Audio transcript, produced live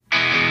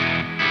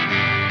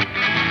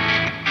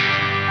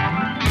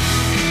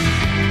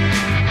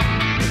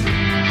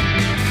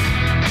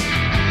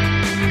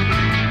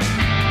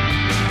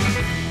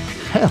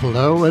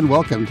Hello and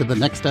welcome to the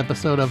next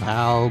episode of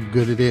How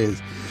Good It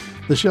Is,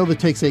 the show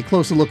that takes a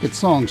closer look at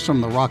songs from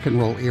the rock and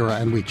roll era,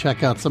 and we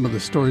check out some of the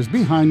stories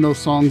behind those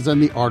songs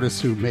and the artists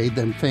who made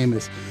them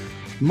famous.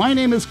 My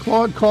name is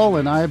Claude Cole,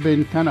 and I've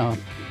been kind of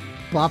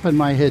bopping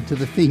my head to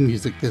the theme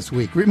music this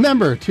week.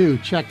 Remember to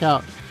check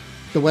out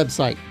the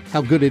website,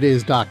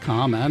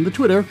 howgooditis.com, and the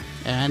Twitter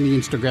and the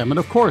Instagram, and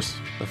of course,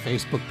 the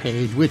Facebook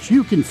page, which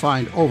you can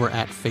find over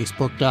at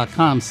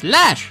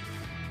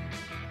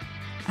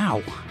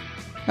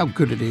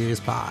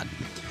facebook.com/HowGoodItIsPod.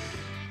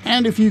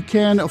 And if you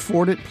can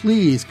afford it,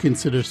 please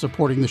consider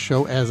supporting the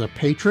show as a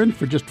patron.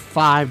 For just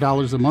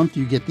 $5 a month,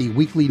 you get the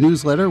weekly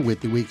newsletter with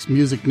the week's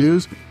music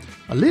news,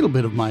 a little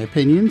bit of my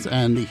opinions,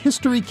 and the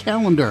history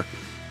calendar.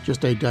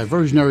 Just a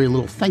diversionary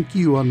little thank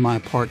you on my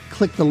part.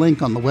 Click the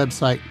link on the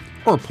website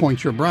or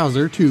point your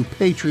browser to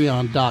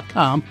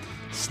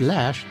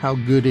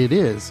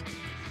patreon.com/howgooditis.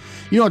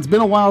 You know, it's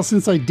been a while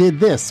since I did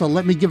this, so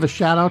let me give a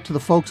shout out to the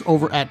folks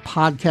over at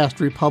Podcast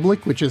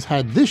Republic, which has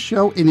had this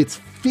show in its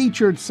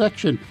featured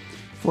section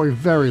for a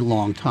very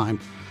long time.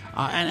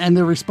 And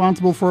they're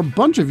responsible for a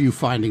bunch of you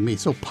finding me.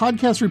 So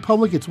Podcast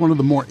Republic, it's one of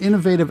the more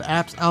innovative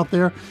apps out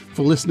there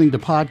for listening to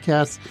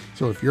podcasts.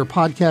 So if your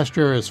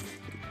podcaster is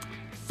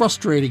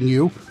frustrating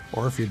you,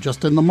 or if you're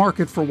just in the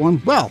market for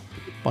one, well,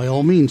 by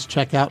all means,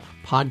 check out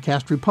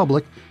Podcast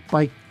Republic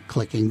by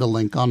clicking the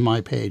link on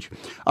my page.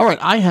 All right,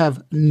 I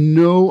have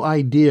no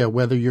idea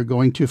whether you're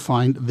going to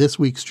find this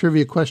week's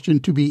trivia question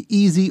to be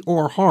easy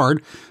or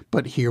hard,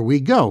 but here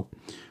we go.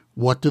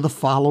 What do the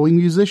following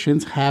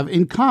musicians have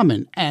in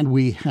common? And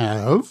we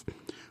have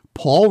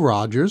Paul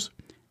Rodgers,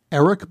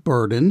 Eric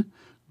Burdon,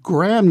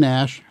 Graham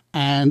Nash,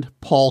 and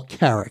Paul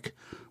Carrack.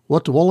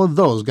 What do all of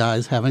those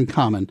guys have in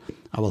common?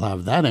 I will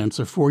have that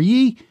answer for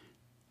ye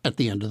at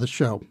the end of the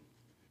show.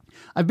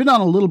 I've been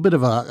on a little bit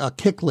of a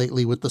kick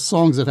lately with the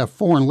songs that have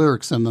foreign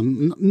lyrics in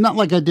them, not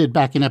like I did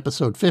back in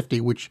episode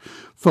 50, which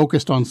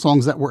focused on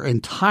songs that were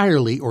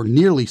entirely or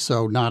nearly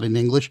so not in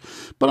English,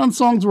 but on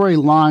songs where a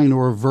line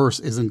or a verse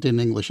isn't in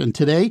English. And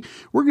today,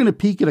 we're going to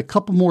peek at a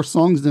couple more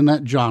songs in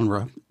that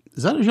genre.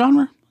 Is that a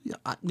genre? Yeah,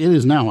 it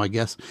is now, I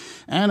guess.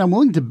 And I'm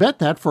willing to bet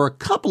that for a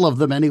couple of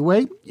them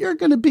anyway, you're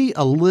going to be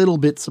a little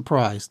bit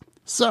surprised.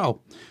 So,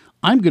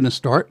 I'm going to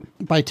start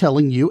by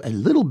telling you a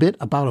little bit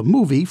about a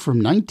movie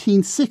from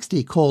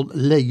 1960 called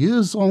Les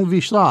Yeux sans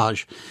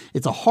visage.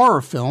 It's a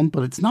horror film,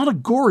 but it's not a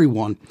gory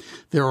one.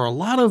 There are a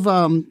lot of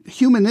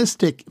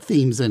humanistic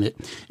themes in it.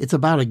 It's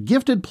about a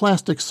gifted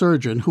plastic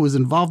surgeon who is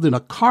involved in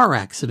a car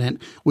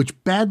accident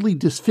which badly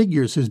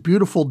disfigures his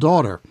beautiful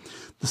daughter.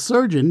 The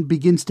surgeon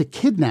begins to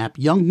kidnap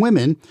young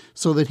women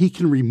so that he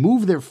can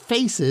remove their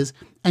faces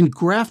and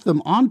graft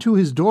them onto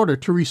his daughter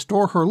to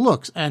restore her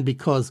looks, and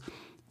because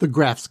the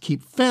grafts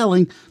keep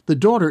failing, the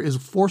daughter is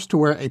forced to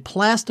wear a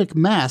plastic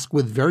mask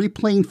with very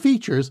plain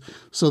features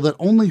so that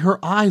only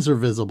her eyes are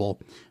visible.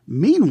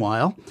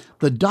 Meanwhile,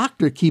 the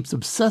doctor keeps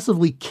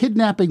obsessively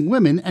kidnapping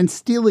women and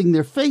stealing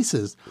their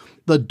faces.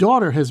 The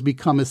daughter has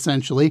become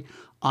essentially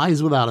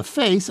eyes without a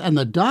face, and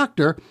the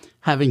doctor,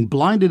 having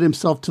blinded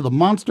himself to the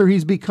monster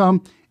he's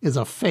become, is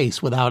a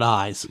face without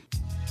eyes.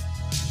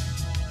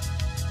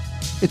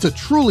 It's a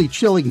truly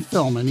chilling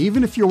film, and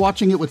even if you're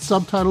watching it with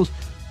subtitles,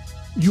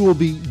 you will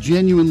be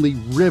genuinely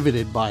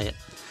riveted by it.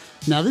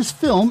 Now, this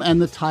film,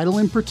 and the title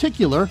in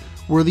particular,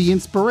 were the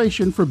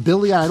inspiration for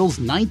Billy Idol's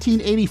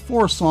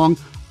 1984 song,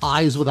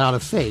 Eyes Without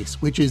a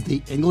Face, which is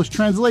the English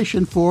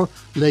translation for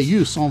Les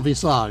Yeux sans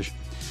visage.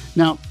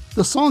 Now,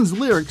 the song's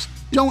lyrics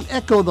don't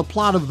echo the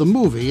plot of the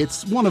movie.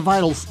 It's one of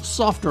Idol's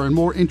softer and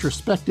more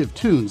introspective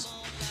tunes.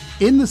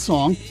 In the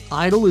song,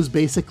 Idol is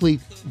basically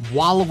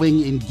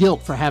wallowing in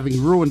guilt for having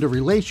ruined a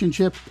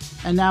relationship,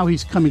 and now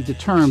he's coming to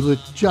terms with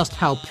just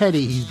how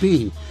petty he's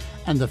being.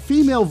 And the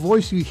female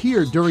voice you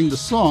hear during the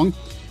song,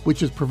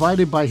 which is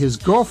provided by his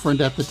girlfriend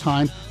at the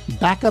time,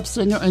 backup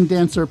singer and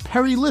dancer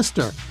Perry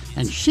Lister,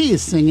 and she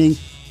is singing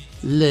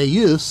Les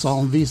Yeux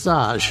sans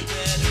visage.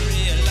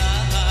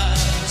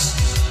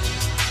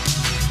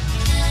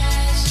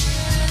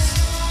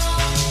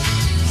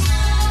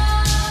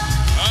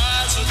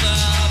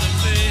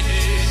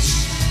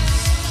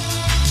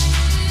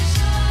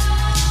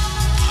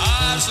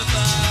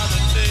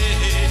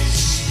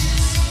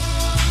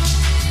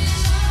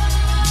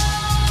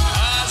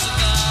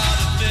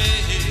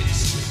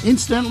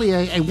 Incidentally,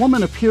 a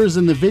woman appears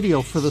in the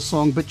video for the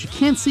song, but you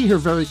can't see her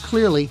very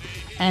clearly,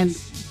 and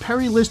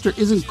Perry Lister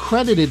isn't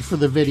credited for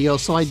the video,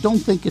 so I don't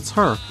think it's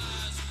her.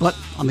 But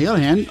on the other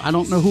hand, I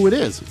don't know who it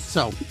is,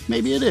 so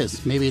maybe it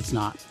is, maybe it's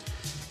not.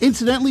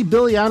 Incidentally,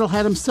 Billy Idol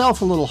had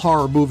himself a little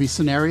horror movie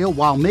scenario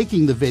while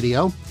making the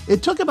video.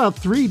 It took about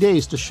 3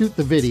 days to shoot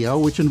the video,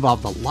 which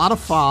involved a lot of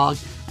fog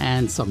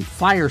and some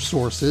fire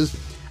sources.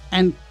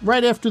 And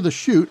right after the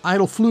shoot,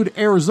 Idol flew to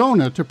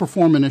Arizona to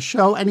perform in a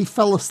show, and he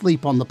fell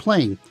asleep on the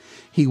plane.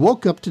 He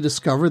woke up to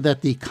discover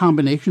that the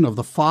combination of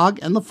the fog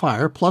and the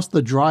fire, plus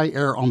the dry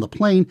air on the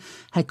plane,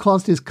 had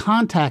caused his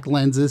contact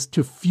lenses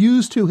to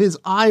fuse to his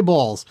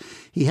eyeballs.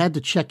 He had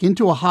to check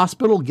into a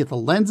hospital, get the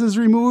lenses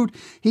removed.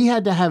 He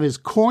had to have his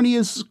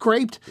corneas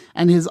scraped,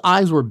 and his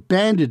eyes were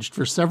bandaged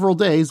for several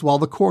days while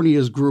the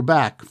corneas grew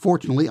back.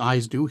 Fortunately,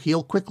 eyes do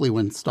heal quickly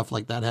when stuff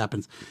like that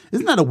happens.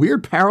 Isn't that a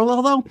weird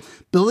parallel, though?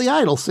 Billy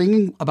Idol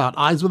singing about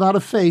eyes without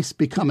a face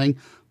becoming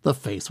the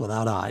face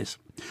without eyes.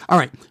 All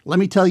right, let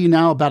me tell you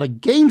now about a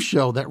game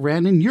show that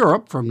ran in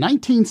Europe from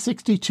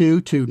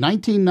 1962 to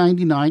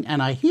 1999,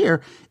 and I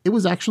hear it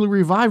was actually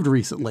revived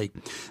recently.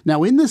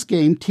 Now, in this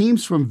game,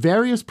 teams from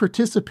various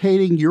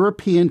participating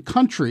European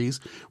countries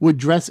would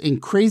dress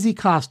in crazy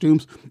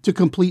costumes to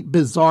complete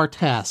bizarre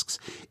tasks.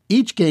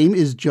 Each game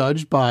is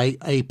judged by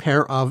a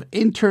pair of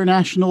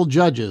international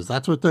judges,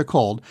 that's what they're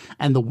called,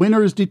 and the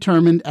winner is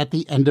determined at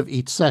the end of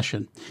each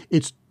session.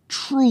 It's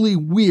truly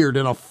weird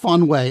in a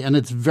fun way, and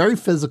it's very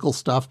physical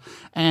stuff,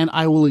 and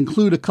I will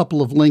include a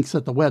couple of links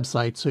at the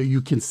website so you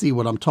can see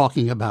what I'm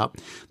talking about.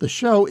 The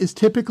show is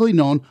typically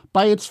known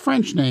by its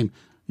French name,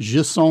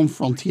 Jeux sans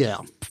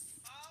frontières.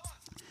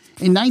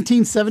 In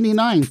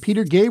 1979,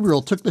 Peter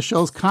Gabriel took the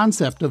show's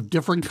concept of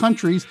different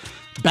countries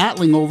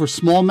battling over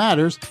small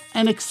matters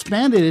and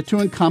expanded it to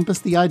encompass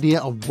the idea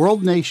of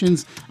world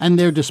nations and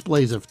their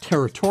displays of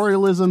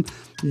territorialism,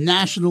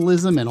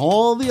 nationalism, and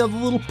all the other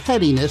little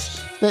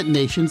pettiness that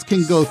nations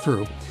can go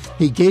through.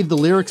 He gave the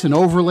lyrics an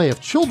overlay of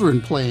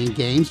children playing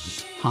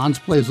games. Hans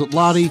plays with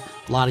Lottie,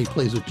 Lottie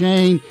plays with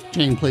Jane,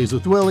 Jane plays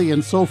with Willie,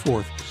 and so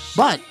forth.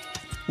 But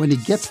when he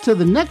gets to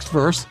the next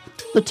verse,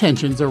 the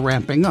tensions are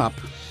ramping up.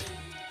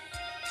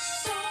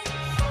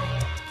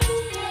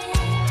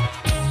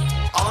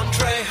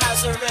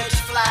 A red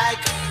flag,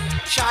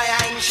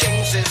 Cheyenne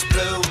Shings is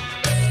blue.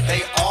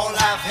 They all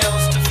have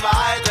hills to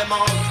fly them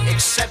on,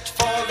 except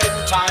for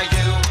Lin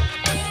Tai-yu.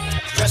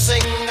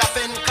 Dressing up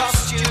in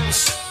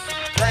costumes,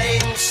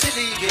 playing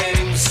silly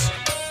games,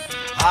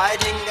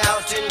 hiding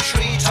out in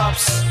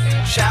treetops,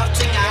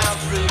 shouting out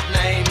rude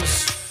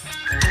names.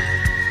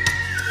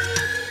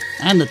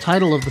 And the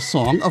title of the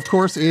song, of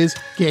course, is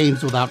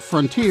Games Without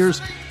Frontiers,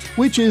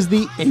 which is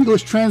the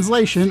English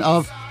translation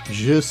of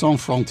Jeux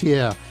sans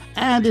frontières.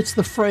 And it's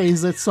the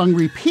phrase that's sung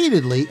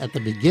repeatedly at the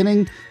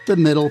beginning, the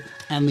middle,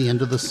 and the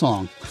end of the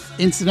song.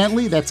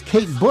 Incidentally, that's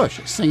Kate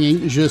Bush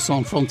singing Jeux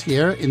sans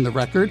frontières in the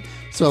record.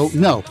 So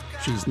no,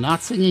 she's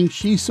not singing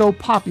She's So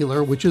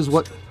Popular, which is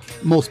what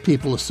most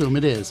people assume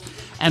it is.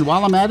 And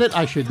while I'm at it,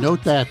 I should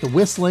note that the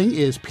whistling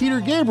is Peter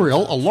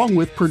Gabriel, along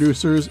with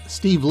producers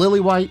Steve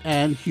Lillywhite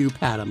and Hugh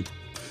Padgham.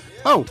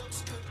 Oh,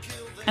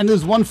 and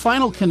there's one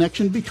final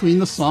connection between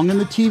the song and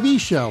the TV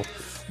show.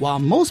 While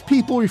most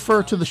people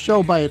refer to the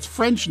show by its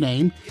French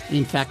name,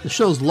 in fact, the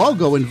show's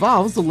logo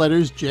involves the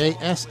letters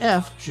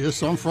JSF, Jeux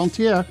sans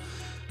frontières.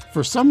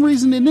 For some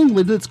reason in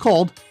England, it's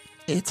called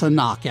It's a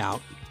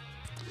Knockout.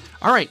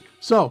 All right,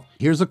 so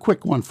here's a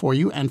quick one for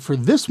you. And for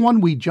this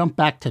one, we jump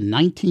back to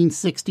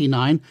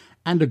 1969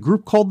 and a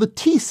group called the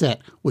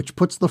T-Set, which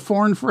puts the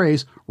foreign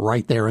phrase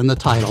right there in the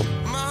title.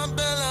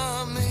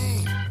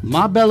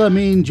 Ma belle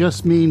amie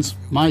just means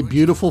my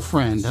beautiful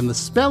friend, and the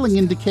spelling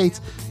indicates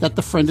that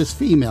the friend is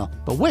female.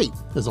 But wait,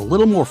 there's a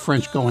little more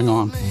French going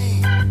on.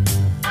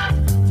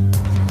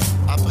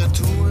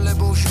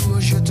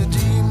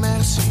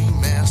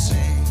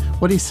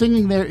 What he's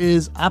singing there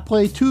is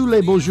Après tous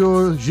les beaux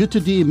jours, je te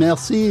dis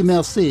merci,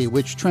 merci,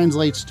 which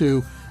translates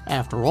to,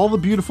 after all the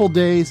beautiful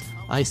days,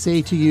 I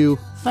say to you,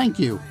 thank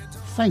you,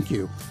 thank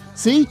you.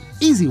 See?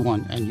 Easy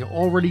one, and you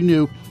already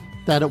knew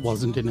that it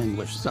wasn't in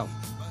English, so...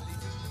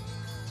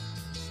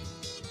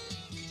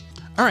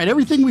 All right,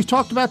 everything we've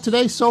talked about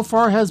today so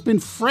far has been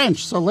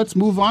French, so let's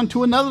move on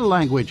to another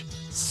language,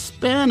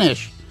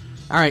 Spanish.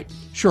 All right,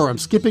 sure, I'm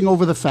skipping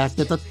over the fact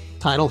that the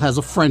title has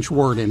a French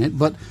word in it,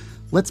 but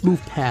let's move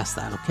past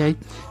that, okay?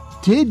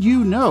 Did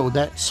you know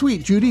that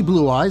Sweet Judy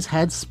Blue Eyes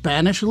had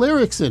Spanish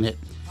lyrics in it?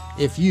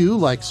 If you,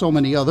 like so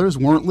many others,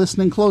 weren't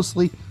listening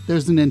closely,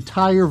 there's an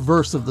entire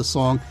verse of the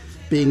song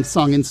being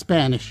sung in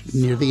Spanish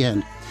near the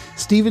end.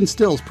 Stephen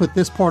Stills put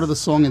this part of the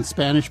song in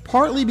Spanish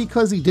partly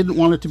because he didn't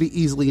want it to be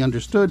easily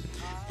understood,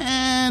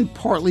 and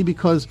partly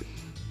because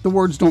the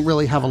words don't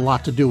really have a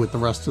lot to do with the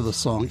rest of the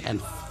song.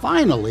 And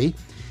finally,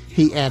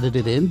 he added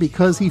it in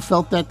because he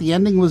felt that the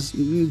ending was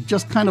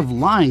just kind of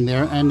lying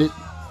there and it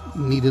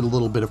needed a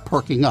little bit of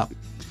perking up.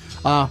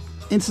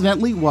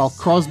 Incidentally, while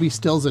Crosby,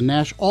 Stills, and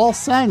Nash all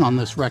sang on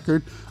this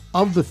record,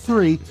 of the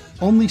three,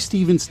 only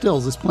Stephen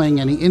Stills is playing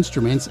any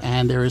instruments,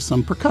 and there is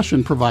some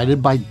percussion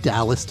provided by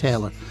Dallas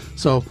Taylor.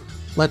 So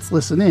let's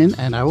listen in,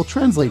 and I will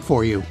translate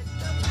for you.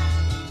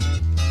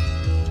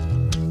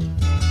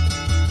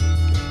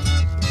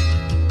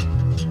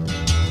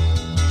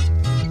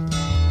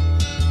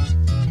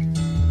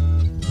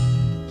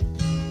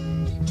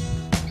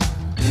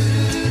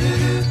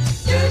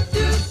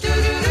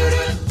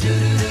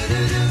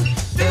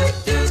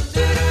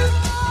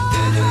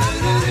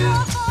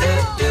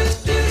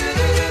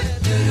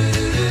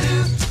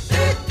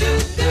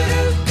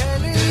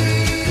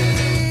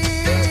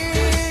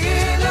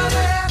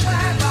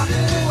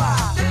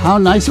 how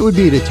nice it would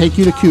be to take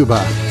you to Cuba.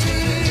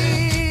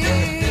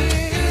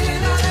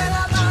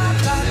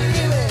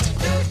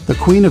 The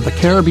Queen of the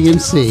Caribbean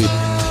Sea.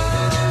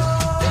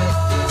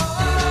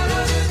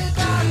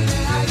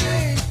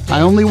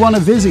 I only want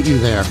to visit you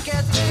there.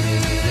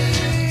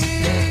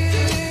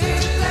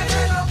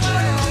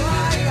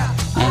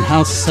 And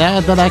how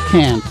sad that I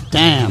can't.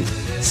 Damn.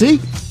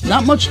 See?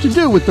 Not much to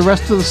do with the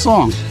rest of the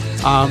song.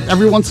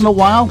 Every once in a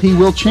while, he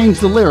will change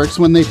the lyrics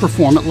when they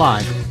perform it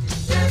live.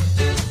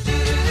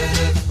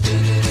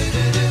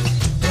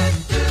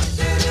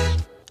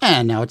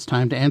 And now it's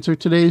time to answer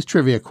today's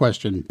trivia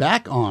question.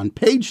 Back on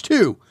page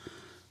 2,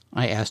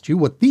 I asked you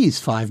what these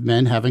 5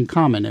 men have in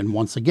common. And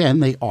once again,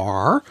 they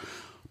are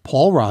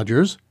Paul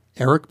Rodgers,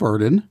 Eric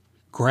Burdon,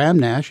 Graham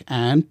Nash,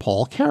 and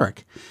Paul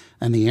Carrack.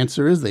 And the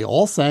answer is they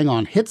all sang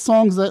on hit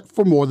songs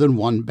for more than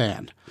one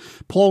band.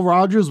 Paul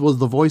Rodgers was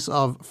the voice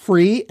of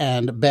Free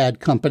and Bad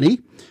Company.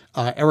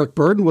 Eric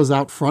Burdon was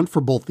out front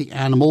for both the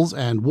Animals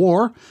and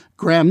War.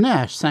 Graham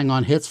Nash sang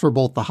on hits for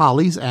both the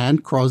Hollies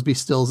and Crosby,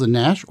 Stills and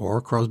Nash,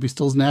 or Crosby,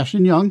 Stills, Nash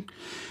and Young.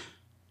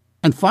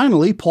 And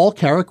finally, Paul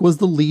Carrack was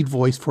the lead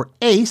voice for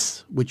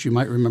Ace, which you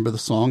might remember the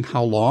song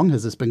How Long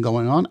Has This Been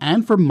Going On,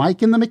 and for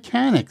Mike and the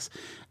Mechanics.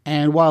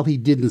 And while he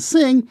didn't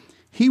sing,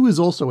 he was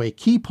also a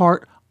key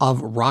part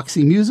of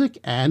Roxy Music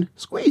and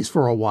Squeeze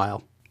for a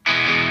while.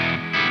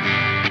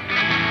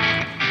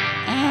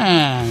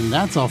 And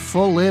that's a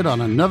full lid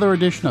on another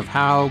edition of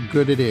How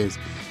Good It Is.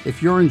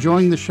 If you're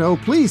enjoying the show,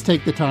 please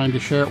take the time to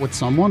share it with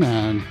someone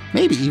and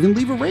maybe even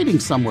leave a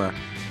rating somewhere.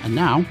 And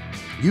now,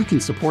 you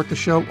can support the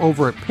show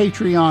over at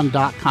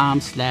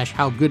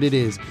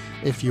patreon.com/howgooditis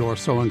if you're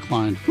so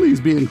inclined. Please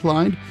be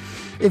inclined.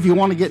 If you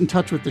want to get in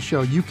touch with the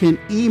show, you can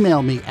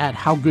email me at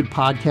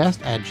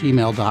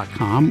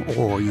howgoodpodcast@gmail.com,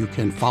 or you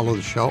can follow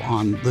the show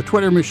on the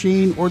Twitter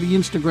machine or the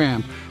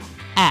Instagram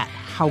at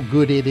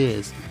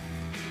howgooditis.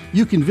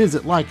 You can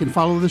visit, like, and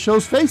follow the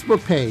show's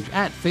Facebook page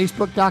at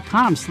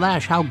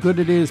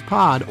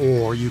facebook.com/howgooditispod,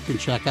 or you can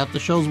check out the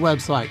show's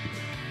website,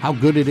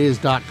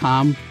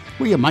 howgooditis.com,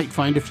 where you might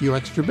find a few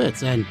extra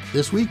bits. And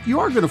this week, you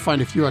are going to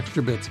find a few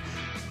extra bits.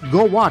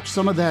 Go watch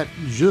some of that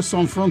Jeux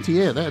Sans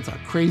Frontières. That's a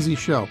crazy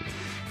show.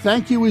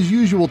 Thank you, as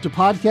usual, to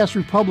Podcast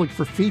Republic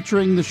for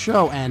featuring the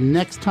show. And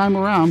next time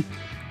around,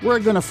 we're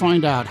going to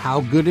find out how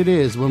good it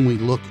is when we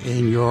look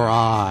in your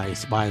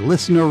eyes by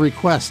listener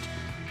request.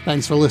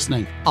 Thanks for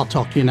listening. I'll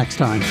talk to you next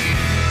time.